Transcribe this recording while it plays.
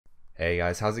Hey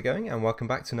guys, how's it going? And welcome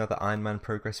back to another Ironman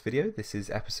progress video. This is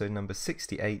episode number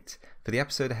 68. For the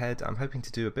episode ahead, I'm hoping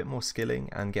to do a bit more skilling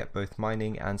and get both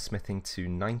mining and smithing to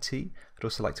 90. I'd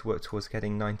also like to work towards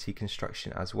getting 90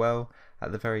 construction as well.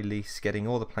 At the very least, getting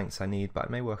all the planks I need, but I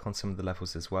may work on some of the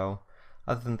levels as well.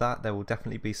 Other than that, there will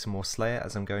definitely be some more Slayer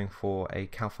as I'm going for a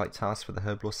cow fight task for the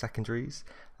Herb Lore secondaries,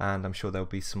 and I'm sure there will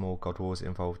be some more God Wars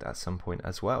involved at some point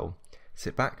as well.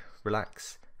 Sit back,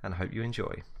 relax, and I hope you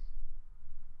enjoy.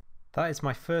 That is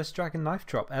my first dragon knife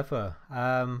drop ever.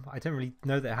 I don't really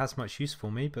know that it has much use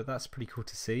for me, but that's pretty cool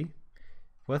to see.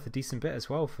 Worth a decent bit as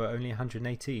well for only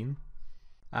 118.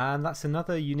 And that's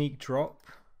another unique drop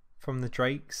from the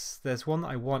Drakes. There's one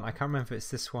that I want. I can't remember if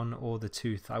it's this one or the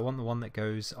Tooth. I want the one that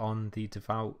goes on the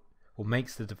Devout, or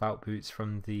makes the Devout boots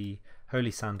from the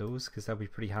Holy Sandals, because they'll be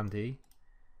pretty handy.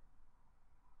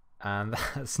 And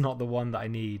that's not the one that I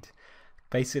need.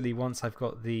 Basically, once I've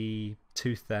got the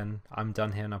Tooth, then I'm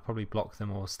done here and I'll probably block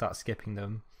them or start skipping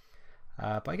them.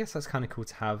 But I guess that's kind of cool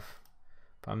to have.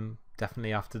 But I'm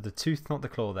definitely after the Tooth, not the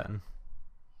Claw then.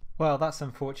 Well, that's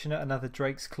unfortunate. Another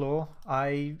Drake's Claw.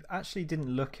 I actually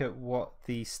didn't look at what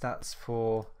the stats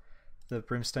for the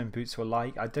Brimstone boots were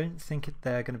like. I don't think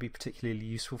they're going to be particularly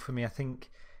useful for me. I think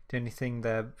the only thing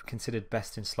they're considered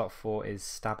best in slot for is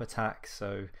stab attack.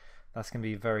 So that's going to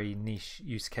be a very niche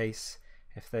use case,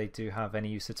 if they do have any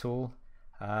use at all.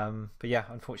 But yeah,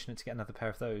 unfortunate to get another pair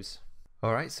of those.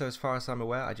 Alright, so as far as I'm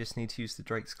aware, I just need to use the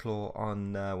Drake's Claw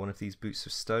on one of these boots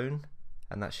of stone,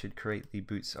 and that should create the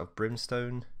boots of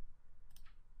Brimstone.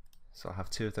 So I'll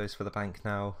have two of those for the bank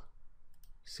now.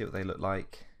 See what they look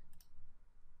like.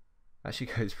 Actually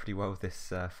goes pretty well with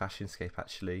this fashionscape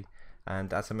actually.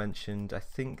 And as I mentioned, I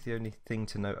think the only thing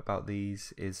to note about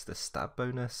these is the stab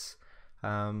bonus.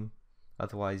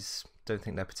 Otherwise, don't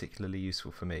think they're particularly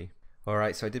useful for me.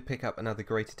 Alright, so I did pick up another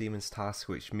Greater Demons task,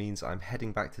 which means I'm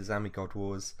heading back to Zami God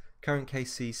Wars. Current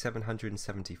KC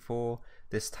 774.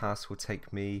 This task will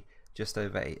take me just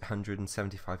over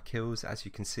 875 kills, as you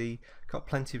can see. Got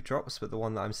plenty of drops, but the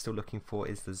one that I'm still looking for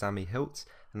is the Zami hilt,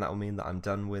 and that will mean that I'm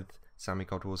done with Zami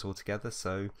God Wars altogether,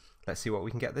 so let's see what we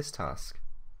can get this task.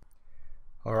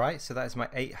 Alright, so that is my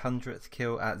 800th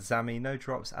kill at Zami. No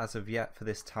drops as of yet for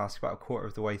this task, about a quarter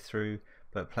of the way through,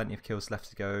 but plenty of kills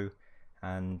left to go,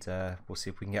 and we'll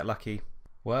see if we can get lucky.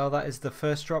 Well, that is the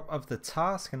first drop of the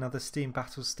task, another Steam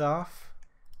Battle Staff.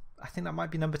 I think that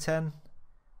might be number 10,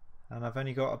 and I've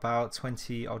only got about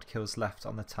 20 odd kills left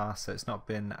on the task, so it's not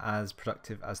been as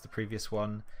productive as the previous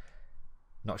one.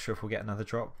 Not sure if we'll get another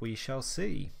drop, we shall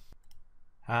see.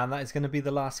 And that is going to be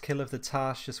the last kill of the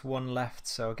task, just one left,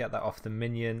 so I'll get that off the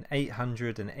minion.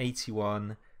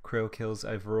 881 krill kills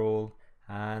overall,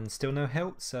 and still no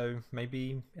hilt, so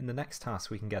maybe in the next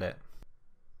task we can get it.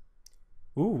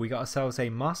 Ooh, we got ourselves a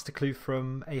master clue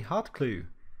from a hard clue.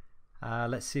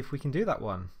 Let's see if we can do that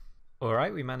one.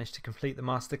 Alright, we managed to complete the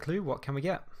master clue. What can we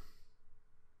get?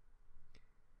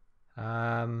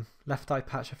 Left eye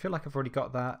patch, I feel like I've already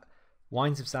got that.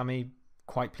 Wines of Zami,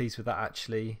 quite pleased with that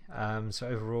actually. So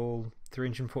overall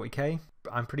 340k,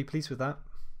 I'm pretty pleased with that.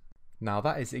 Now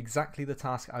that is exactly the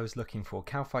task I was looking for,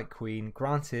 Cowfight Queen.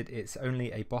 Granted, it's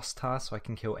only a boss task, so I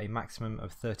can kill a maximum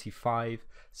of 35,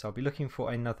 so I'll be looking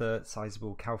for another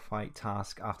sizable Cowfight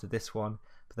task after this one,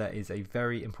 but there is a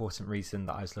very important reason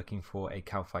that I was looking for a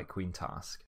Cowfight Queen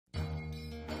task.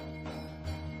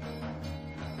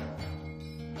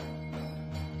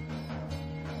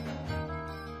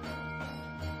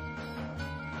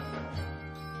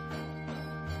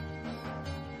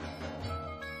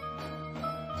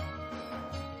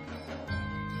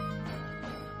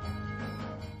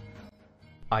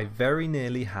 I very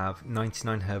nearly have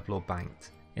 99 herb lore banked.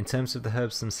 In terms of the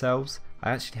herbs themselves,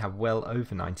 I actually have well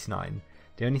over 99.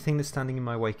 The only thing that's standing in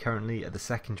my way currently are the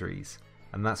secondaries,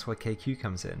 and that's where KQ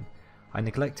comes in. I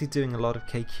neglected doing a lot of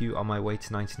KQ on my way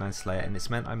to 99 Slayer, and it's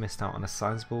meant I missed out on a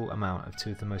sizable amount of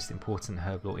two of the most important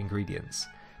herb lore ingredients,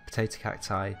 potato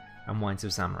cacti and wines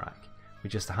of Zamorak.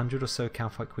 With just 100 or so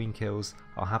Cowfight Queen kills,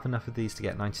 I'll have enough of these to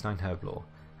get 99 herb lore,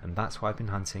 and that's why I've been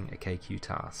hunting a KQ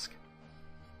task.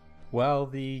 Well,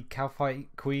 the Cowfight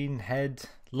Queen head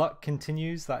luck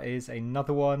continues. That is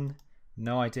another one.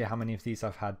 No idea how many of these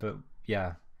I've had, but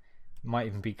yeah, might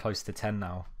even be close to 10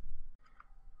 now.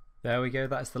 There we go,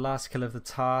 that's the last kill of the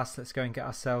task. Let's go and get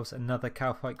ourselves another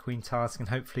Cowfight Queen task, and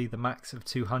hopefully the max of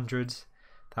 200.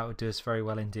 That would do us very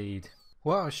well indeed.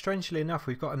 Well, strangely enough,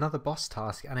 we've got another boss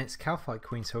task, and it's Cowfight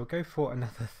Queen, so we'll go for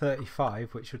another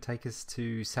 35, which will take us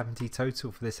to 70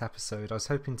 total for this episode. I was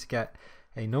hoping to get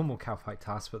a normal Cowfight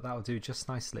task, but that'll do just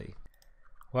nicely.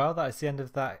 Well, that is the end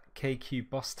of that KQ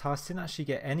boss task. Didn't actually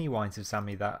get any wines of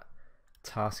Zami that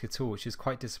task at all, which is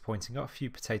quite disappointing. Got a few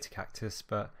potato cactus,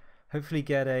 but hopefully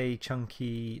get a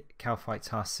chunky cow fight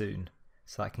task soon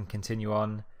so that I can continue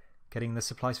on getting the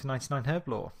supplies for 99 herb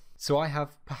lore. So I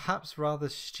have perhaps rather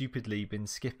stupidly been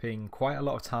skipping quite a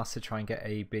lot of tasks to try and get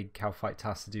a big cow fight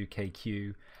task to do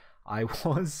KQ. I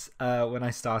was, when I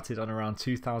started, on around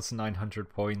 2,900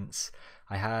 points.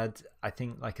 I had, I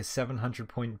think, like a 700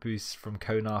 point boost from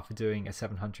Konar for doing a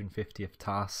 750th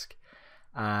task.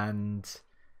 And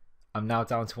I'm now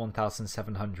down to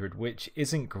 1,700, which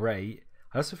isn't great.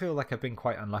 I also feel like I've been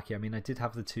quite unlucky. I mean, I did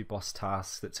have the 2 boss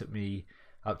tasks that took me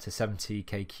up to 70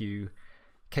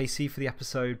 KC for the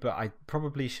episode, but I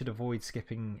probably should avoid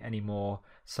skipping any more.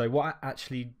 So what I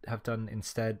actually have done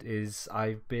instead is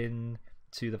I've been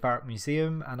to the Varrock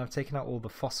Museum and I've taken out all the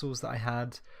fossils that I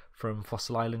had from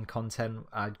Fossil Island content.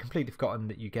 I'd completely forgotten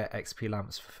that you get XP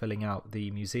lamps for filling out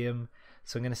the museum,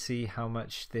 so I'm going to see how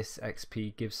much this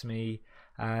XP gives me,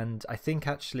 and I think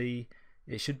actually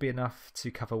it should be enough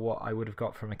to cover what I would have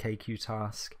got from a KQ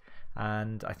task.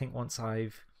 And I think once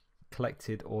I've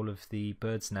collected all of the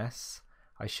birds' nests,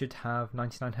 I should have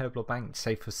 99 herb lore banked,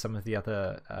 save for some of the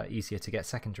other easier to get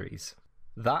secondaries.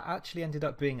 That actually ended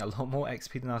up being a lot more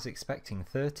XP than I was expecting,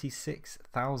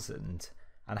 36,000,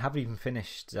 and I haven't even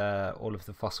finished all of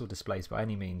the fossil displays by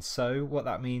any means. So what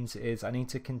that means is I need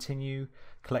to continue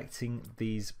collecting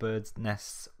these birds'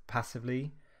 nests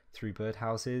passively through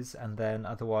birdhouses, and then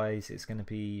otherwise it's going to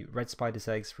be red spider's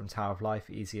eggs from Tower of Life,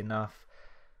 easy enough.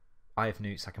 I have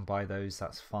newts, I can buy those,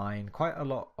 that's fine. Quite a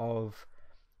lot of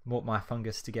Mortmire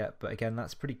fungus to get, but again,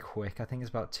 that's pretty quick. I think it's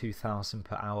about 2,000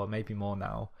 per hour, maybe more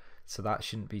now, so that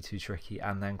shouldn't be too tricky.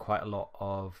 And then quite a lot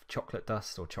of chocolate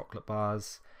dust or chocolate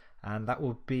bars, and that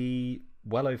will be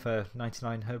well over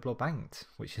 99 herb lore banked,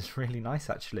 which is really nice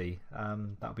actually.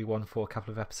 That'll be one for a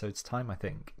couple of episodes time, I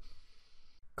think.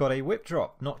 Got a whip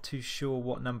drop, not too sure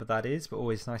what number that is, but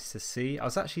always nice to see. I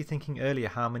was actually thinking earlier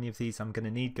how many of these I'm going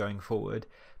to need going forward,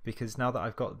 because now that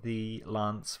I've got the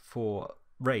lance for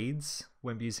raids,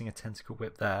 won't be using a tentacle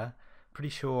whip there. Pretty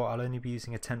sure I'll only be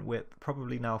using a tent whip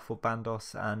probably now for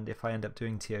Bandos, and if I end up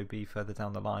doing TOB further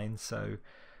down the line, so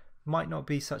might not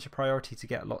be such a priority to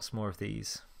get lots more of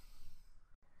these.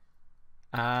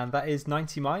 And that is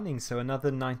 90 mining, so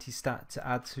another 90 stat to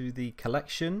add to the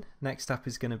collection. Next up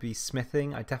is going to be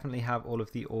smithing. I definitely have all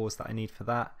of the ores that I need for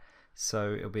that,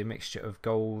 so it'll be a mixture of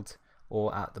gold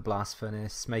or at the blast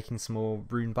furnace, making some more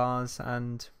rune bars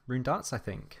and rune darts, I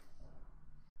think.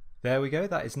 There we go,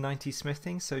 that is 90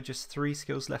 smithing, so just 3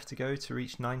 skills left to go to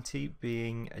reach 90,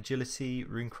 being agility,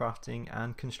 rune crafting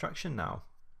and construction now.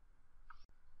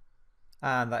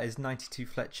 And that is 92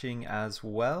 fletching as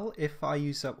well. If I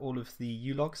use up all of the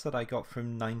U-logs that I got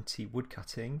from 90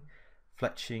 woodcutting,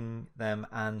 fletching them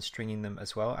and stringing them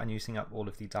as well, and using up all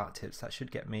of the dart tips, that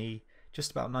should get me just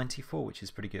about 94, which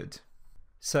is pretty good.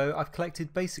 So I've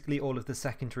collected basically all of the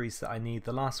secondaries that I need.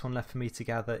 The last one left for me to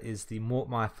gather is the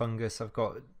Mortmire fungus. I've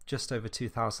got just over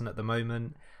 2,000 at the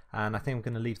moment, and I think I'm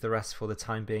going to leave the rest for the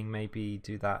time being, maybe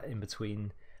do that in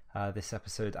between this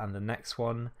episode and the next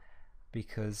one,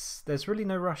 because there's really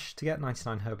no rush to get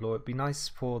 99 herb lore. It'd be nice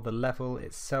for the level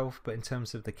itself, but in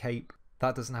terms of the cape,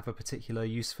 that doesn't have a particular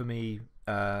use for me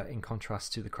in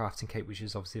contrast to the crafting cape, which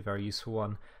is obviously a very useful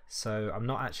one. So I'm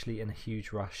not actually in a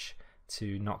huge rush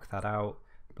to knock that out,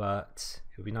 but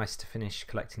it would be nice to finish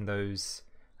collecting those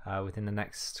within the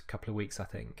next couple of weeks, I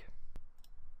think.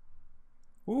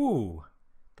 Ooh,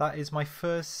 that is my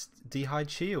first D'hide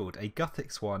shield, a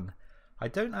Guthix one. I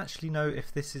don't actually know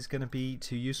if this is going to be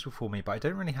too useful for me, but I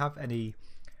don't really have any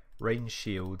range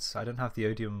shields. I don't have the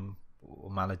Odium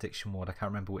or Malediction ward, I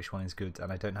can't remember which one is good,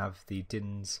 and I don't have the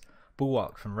Din's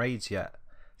Bulwark from raids yet,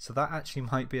 so that actually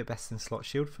might be a best in slot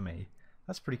shield for me.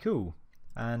 That's pretty cool.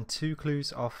 And 2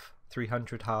 clues off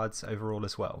 300 hards overall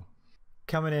as well.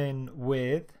 Coming in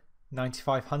with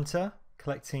 95 Hunter,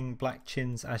 collecting black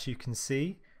chins as you can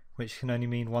see, which can only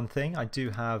mean one thing. I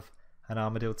do have an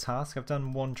Armadillo task. I've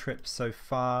done 1 trip so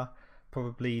far,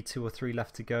 probably 2 or 3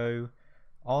 left to go.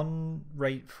 On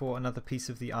rate for another piece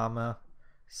of the armor,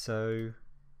 so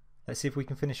let's see if we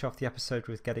can finish off the episode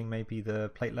with getting maybe the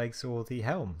plate legs or the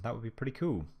helm. That would be pretty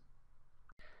cool.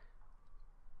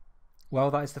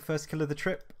 Well, that is the first kill of the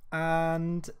trip,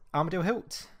 and Armadillo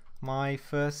hilt. My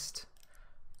first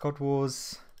God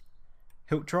Wars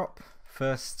hilt drop,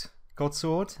 first God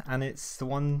Sword, and it's the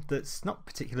one that's not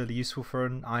particularly useful for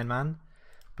an Ironman,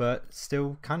 but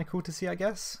still kind of cool to see, I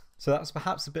guess. So that was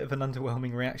perhaps a bit of an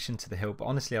underwhelming reaction to the hilt, but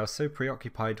honestly I was so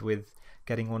preoccupied with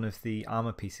getting one of the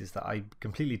armor pieces that I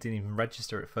completely didn't even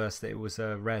register at first that it was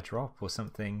a rare drop or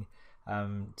something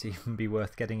to even be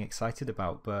worth getting excited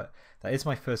about. But that is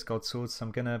my first God Sword, so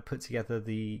I'm going to put together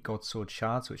the God Sword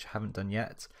shards, which I haven't done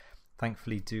yet.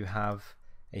 Thankfully do have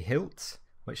a hilt,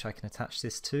 which I can attach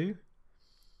this to.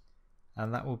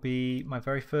 And that will be my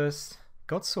very first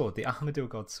God Sword, the Armadillo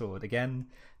God Sword. Again,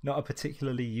 not a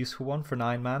particularly useful one for an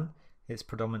Ironman. It's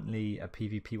predominantly a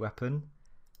PvP weapon.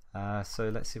 So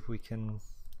let's see if we can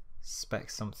spec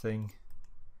something.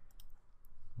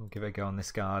 We'll give it a go on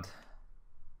this guard.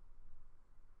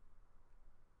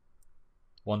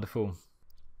 Wonderful.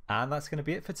 And that's going to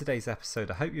be it for today's episode.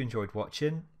 I hope you enjoyed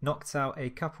watching. Knocked out a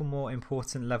couple more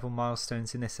important level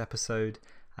milestones in this episode,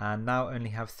 and now only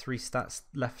have 3 stats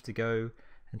left to go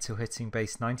until hitting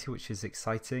base 90, which is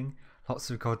exciting. Lots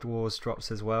of God Wars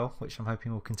drops as well, which I'm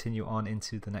hoping will continue on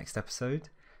into the next episode.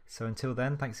 So until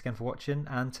then, thanks again for watching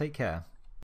and take care.